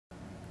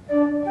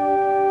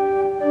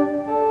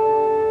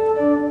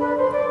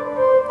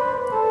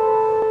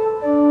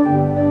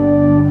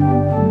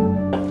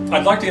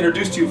like to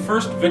introduce to you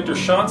first Victor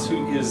Schantz,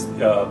 who is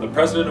the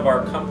president of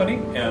our company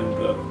and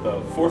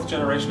the fourth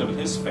generation of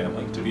his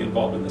family to be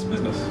involved in this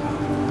business.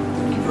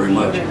 Thank you very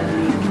much.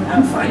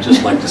 I'd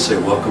just like to say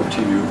welcome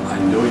to you. I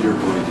know you're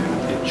going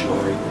to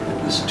enjoy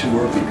this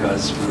tour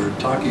because we're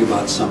talking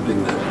about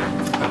something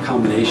that a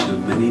combination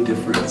of many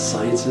different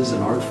sciences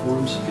and art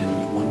forms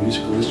in one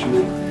musical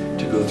instrument.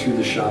 To go through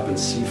the shop and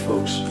see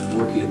folks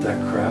working at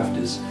that craft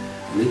is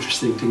an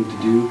interesting thing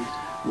to do.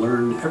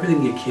 Learn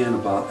everything you can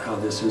about how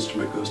this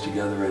instrument goes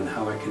together and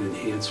how it can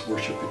enhance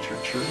worship at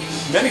your church.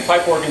 Many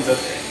pipe organs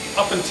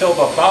up until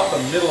about the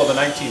middle of the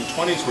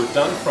 1920s were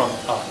done from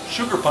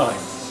sugar pine.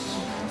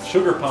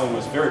 Sugar pine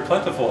was very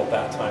plentiful at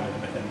that time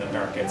in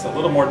America. It's a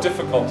little more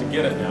difficult to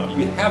get it now.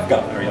 We have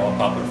gotten our yellow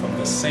poplar from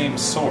the same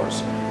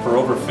source for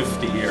over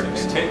 50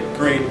 years. They take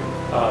grade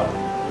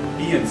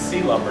B and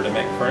C lumber to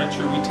make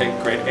furniture. We take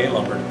grade A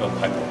lumber to build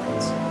pipe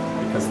organs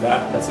because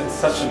that's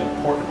such an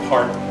important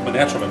part of the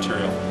natural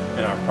material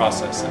in our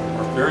process, and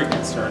we're very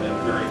concerned and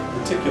very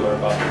particular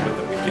about the wood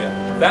that we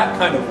get. That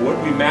kind of wood,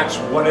 we match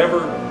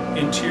whatever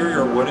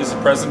interior wood is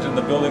present in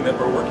the building that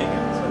we're working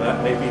in. So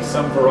that may be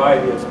some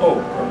variety of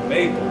oak or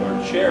maple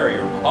or cherry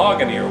or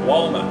mahogany or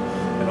walnut,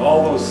 and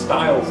all those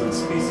styles and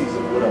species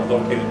of wood are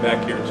located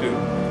back here too.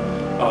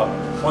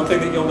 One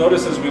thing that you'll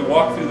notice as we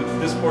walk through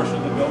this portion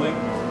of the building,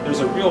 there's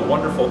a real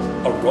wonderful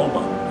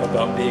aroma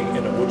about being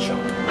in a wood shop,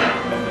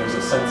 and there's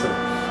a sense of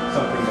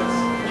something that's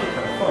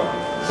kind of fun.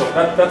 So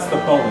that's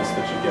the bonus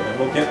that you get, and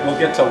we'll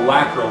get to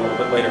lacquer a little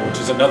bit later, which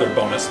is another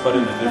bonus, but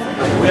in a different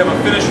way. We have a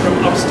finish from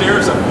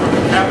upstairs, from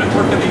the cabinet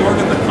work in the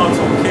organ, the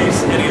console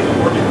case, any of the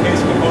organ case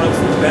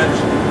components, the bench,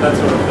 that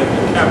sort of thing.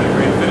 The cabinet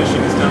grade finishing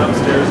is done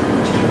upstairs.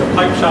 In the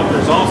pipe shop,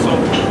 there's also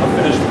a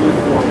finished booth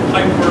for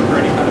pipe work or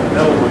any kind of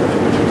metal work that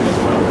we do as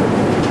well.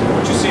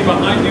 What you see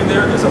behind you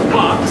there is a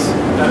box.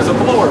 That is a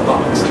blower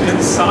box.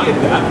 Inside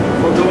that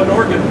will go an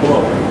organ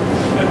blower.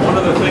 And one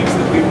of the things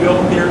that we build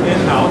here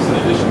in-house, in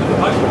addition to the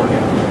pipe organ,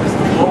 is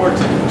the blower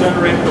to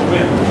generate the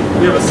wind.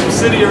 We have a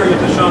subsidiary of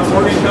the Schantz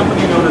Organ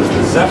Company known as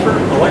the Zephyr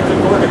Electric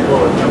Organ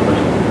Blower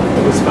Company.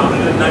 It was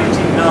founded in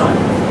 1909.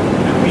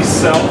 And we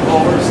sell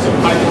blowers to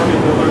pipe organ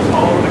builders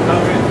all over the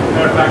country,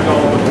 matter of fact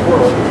all over the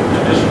world, in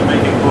addition to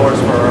making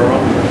blowers for our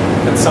own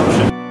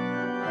consumption.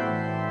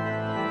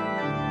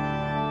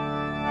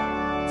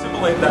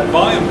 That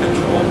volume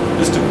control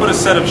is to put a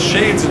set of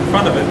shades in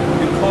front of it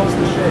and close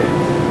the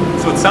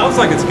shades. So it sounds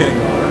like it's getting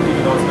louder,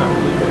 even though it's not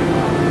really getting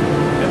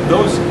louder. And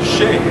those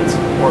shades,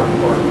 or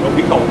what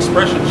we call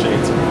expression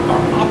shades,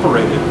 are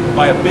operated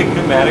by a big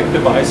pneumatic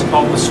device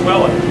called the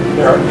swell edge.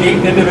 There are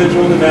 8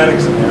 individual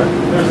pneumatics in there.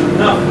 There's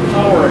enough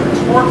power and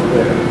torque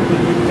there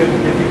that you can,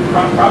 if you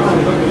properly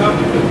hook it up,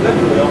 you can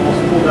literally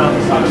almost pull down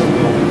the side of the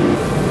building.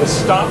 The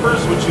stoppers,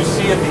 which you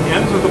see at the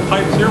ends of the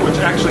pipes here, which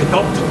actually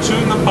help to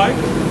tune the pipe,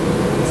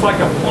 it's like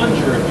a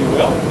plunger, if you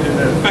will, and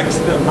it affects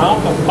the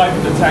amount of pipe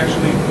that's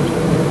actually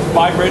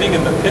vibrating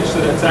and the pitch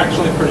that it's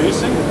actually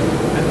producing.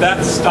 And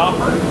that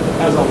stopper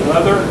has a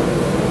leather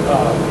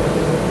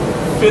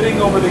fitting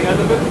over the end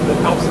of it that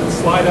helps it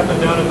slide up and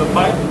down in the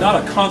pipe.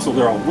 Not a console,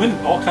 there are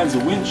all kinds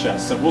of wind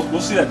chests. So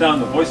we'll see that down in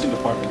the voicing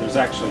department. There's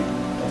actually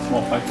a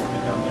small pipe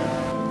organ down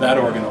there. That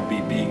organ will be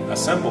being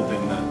assembled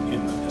in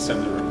the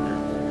assembly room.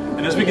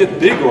 And as we get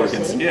big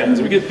organs, in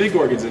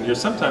here,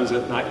 sometimes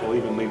at night we'll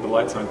even leave the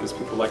lights on because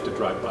people like to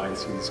drive by and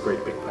see these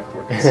great big pipe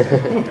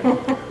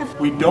organs.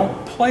 We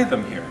don't play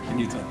them here. And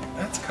you think,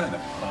 that's kind of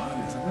odd,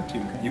 isn't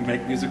it? You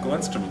make musical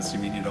instruments, you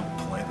mean you don't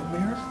play them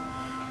here?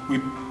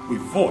 We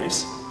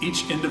voice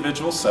each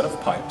individual set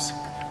of pipes.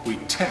 We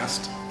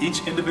test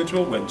each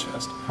individual wind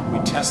chest. We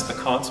test the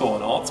console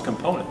and all its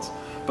components.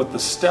 But the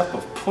step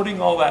of putting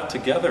all that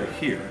together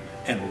here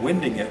and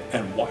winding it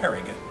and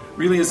wiring it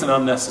really is an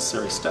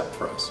unnecessary step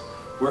for us.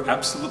 We're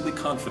absolutely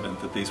confident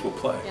that these will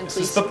play. This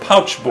is the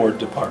pouch board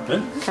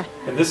department,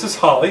 and this is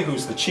Holly,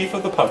 who's the chief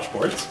of the pouch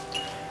boards.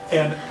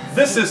 And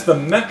this is the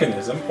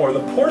mechanism, or the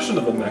portion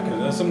of the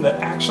mechanism,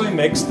 that actually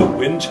makes the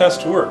wind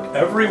chest work.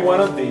 Every one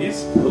of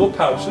these little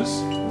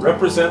pouches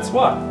represents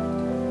what?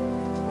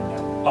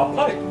 A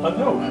pipe, a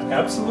note.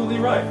 Absolutely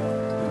right.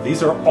 And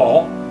these are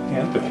all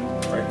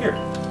hand-built right here.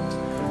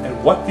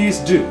 And what these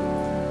do,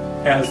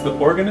 as the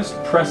organist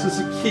presses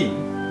a key,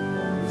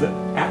 the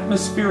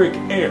atmospheric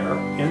air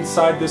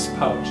inside this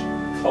pouch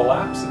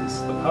collapses,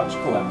 the pouch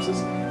collapses,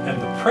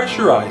 and the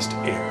pressurized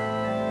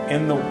air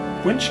in the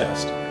wind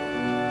chest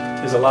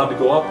is allowed to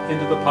go up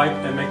into the pipe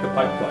and make the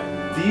pipe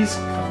play. These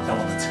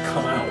elements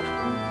come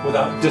out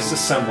without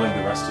disassembling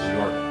the rest of the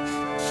organ.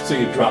 So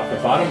you drop the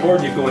bottom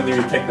board, you go in there,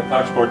 you take the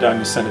pouch board down,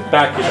 you send it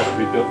back, you have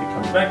it rebuilt, you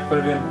come back, put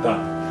it in,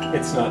 done.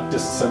 It's not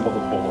disassemble the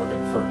whole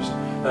organ first.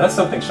 Now that's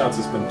something Schantz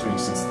has been doing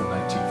since the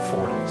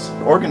 1940s.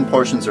 The organ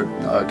portions are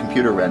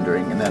computer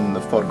rendering, and then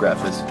the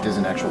photograph is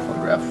an actual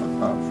photograph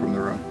from the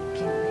room.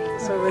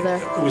 So over there.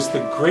 It was the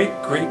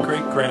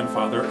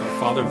great-great-great-grandfather of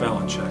Father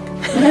Valenchek.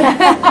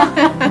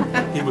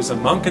 He was a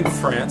monk in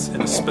France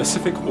in a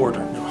specific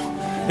order.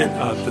 And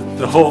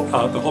the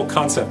whole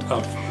concept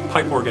of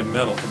pipe organ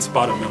metal and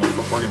spotted metal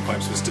for organ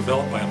pipes was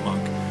developed by a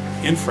monk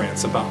in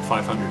France about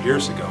 500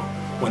 years ago,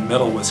 when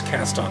metal was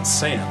cast on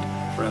sand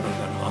rather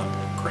than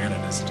on granite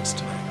as it is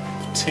today.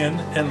 Tin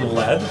and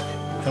lead,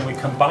 and we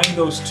combine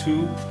those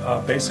two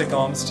basic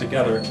elements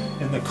together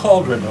in the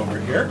cauldron over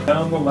here,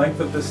 down the length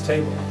of this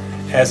table.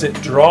 As it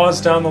draws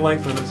down the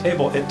length of the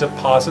table, it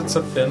deposits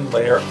a thin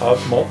layer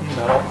of molten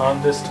metal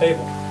on this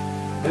table.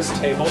 This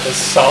table is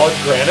solid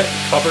granite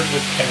covered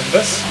with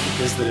canvas,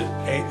 is that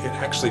it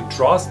actually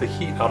draws the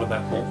heat out of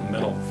that molten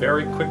metal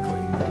very quickly.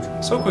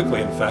 So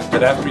quickly, in fact,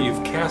 that after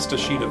you've cast a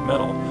sheet of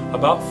metal,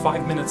 about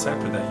 5 minutes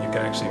after that, you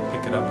can actually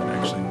pick it up and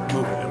actually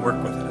move it and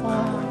work with it at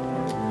that point.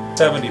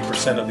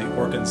 70% of the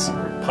organ's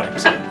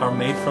pipes are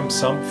made from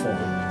some form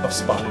of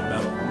spotted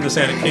metal.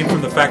 And it came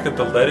from the fact that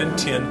the lead in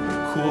tin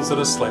cools at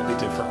a slightly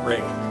different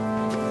rate.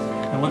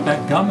 And what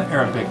that gum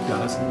Arabic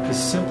does is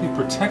simply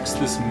protects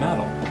this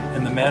metal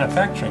in the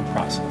manufacturing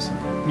process.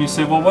 And you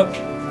say, well,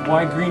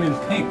 why green and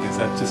pink? Is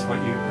that just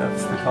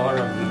that's the color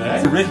of the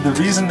day? The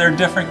reason they're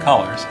different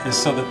colors is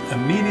so that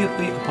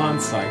immediately upon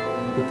sight,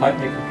 the pipe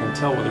maker can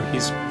tell whether he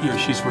or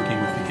she's working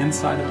with the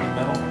inside of the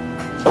metal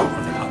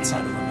or the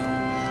outside of the metal.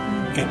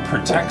 It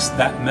protects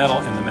that metal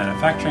in the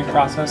manufacturing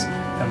process,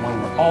 and when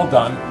we're all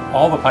done,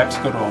 all the pipes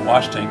go to a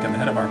wash tank, and the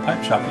head of our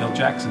pipe shop, Neil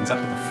Jackson's up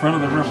at the front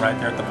of the room right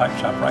there at the pipe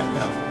shop right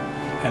now.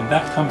 And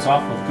that comes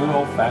off with good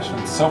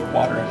old-fashioned soap,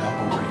 water, and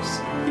elbow grease.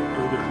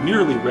 They're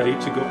nearly ready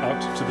to go out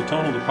to the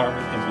tonal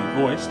department and be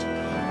voiced.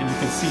 And you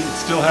can see it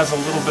still has a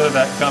little bit of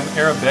that gum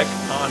Arabic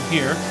on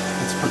here.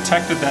 It's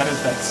protected that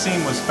as that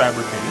seam was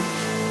fabricated.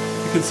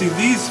 You can see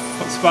these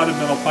spotted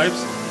metal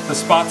pipes. The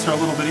spots are a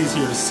little bit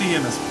easier to see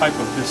in this pipe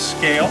of this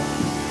scale.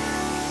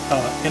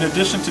 In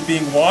addition to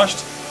being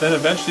washed, then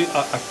eventually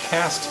a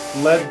cast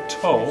lead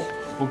toe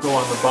will go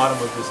on the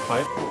bottom of this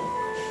pipe.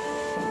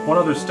 One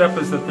other step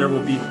is that there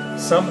will be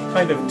some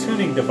kind of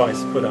tuning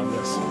device put on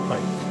this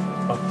pipe.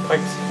 A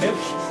pipe's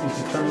pitch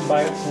is determined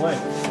by its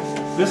length.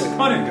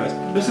 Come on in, guys.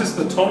 This is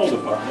the tonal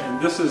department,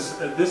 and this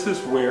is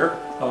where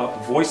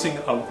voicing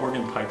of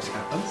organ pipes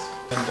happens.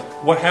 And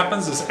what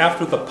happens is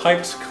after the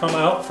pipes come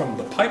out from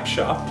the pipe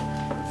shop,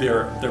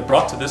 they're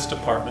brought to this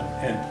department,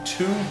 and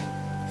two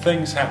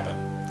things happen.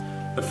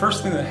 The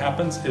first thing that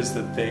happens is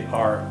that they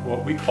are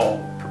what we call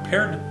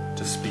prepared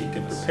to speak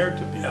and prepared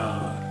to be,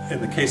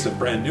 in the case of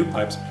brand new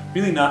pipes,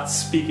 really not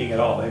speaking at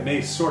all. They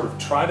may sort of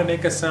try to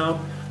make a sound,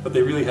 but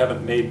they really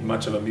haven't made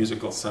much of a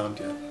musical sound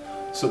yet.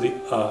 So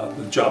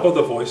the job of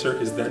the voicer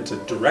is then to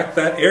direct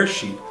that air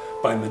sheet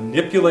by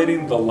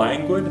manipulating the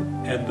languid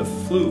and the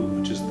flue,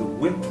 which is the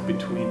width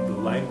between the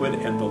languid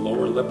and the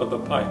lower lip of the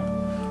pipe.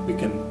 We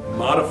can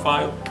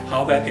modify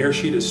how that air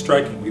sheet is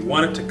striking. We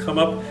want it to come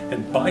up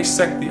and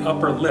bisect the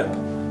upper lip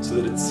so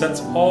that it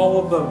sets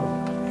all of the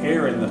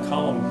air in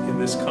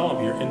this column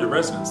here into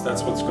resonance.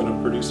 That's what's going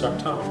to produce our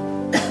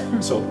tone.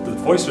 So the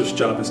voicer's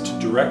job is to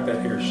direct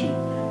that air sheet,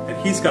 and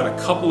he's got a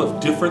couple of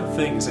different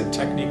things and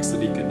techniques that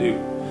he can do.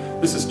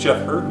 This is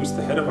Jeff Hurt, who's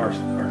the head of our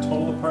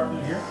tonal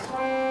department here.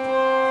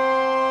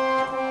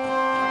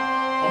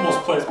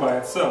 Almost plays by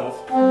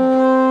itself.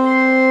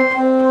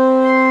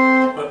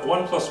 But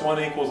 1 + 1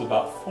 =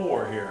 about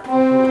 4 here.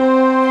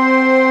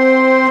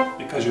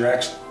 Because you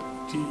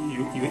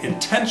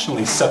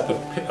intentionally set the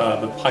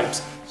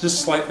pipes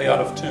just slightly out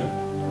of tune.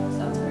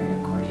 Sounds very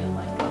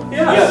accordion-like.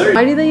 Yeah.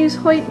 Why do they use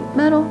white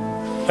metal?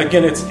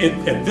 Again,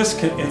 in this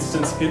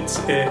instance, it's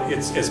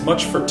as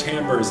much for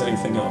timbre as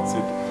anything else.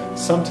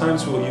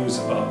 Sometimes we'll use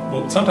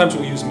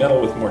metal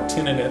with more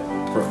tin in it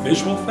for a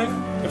visual thing,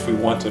 if we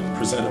want to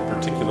present a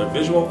particular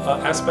visual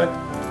aspect.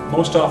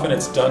 Most often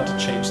it's done to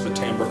change the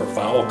timbre or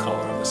vowel color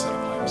of the set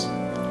of pipes.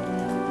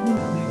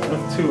 One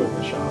of two in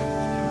the shop.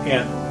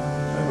 And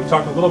we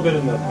talked a little bit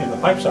in the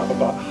pipe shop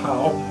about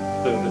how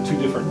the two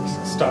different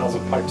styles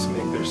of pipes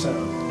make their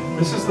sound.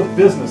 This is the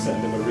business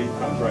end of a reed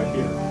pipe right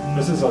here.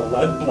 This is a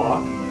lead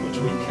block, which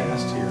we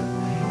cast here,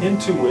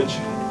 into which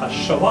a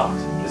shallot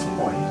is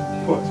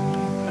put.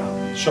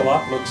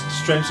 Shallot looks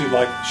strangely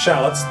like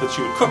shallots that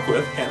you would cook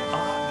with, and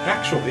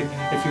actually,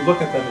 if you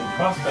look at them in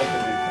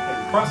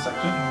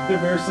cross-section, they're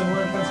very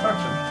similar in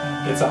construction.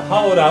 It's a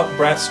hollowed-out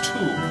brass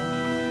tube,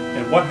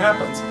 and what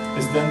happens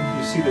is then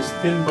you see this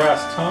thin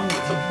brass tongue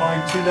that's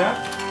applied to that.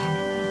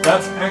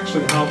 That's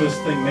actually how this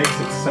thing makes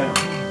its sound.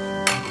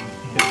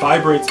 It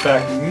vibrates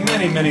back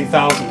many, many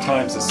thousand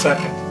times a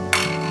second,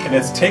 and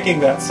it's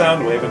taking that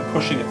sound wave and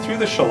pushing it through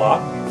the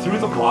shallot, through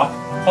the block,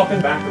 up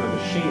and back to the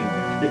machine.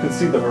 You can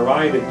see the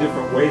variety of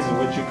different ways in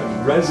which you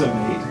can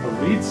resonate a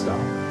reed stop.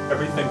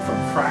 Everything from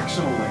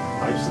fractional length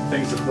pipes and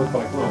things that look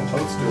like little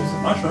toadstools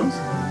and mushrooms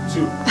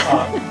to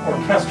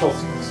orchestral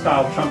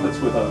style trumpets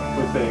with a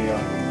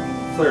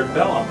flared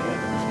bell on the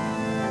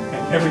end,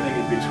 and everything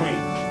in between.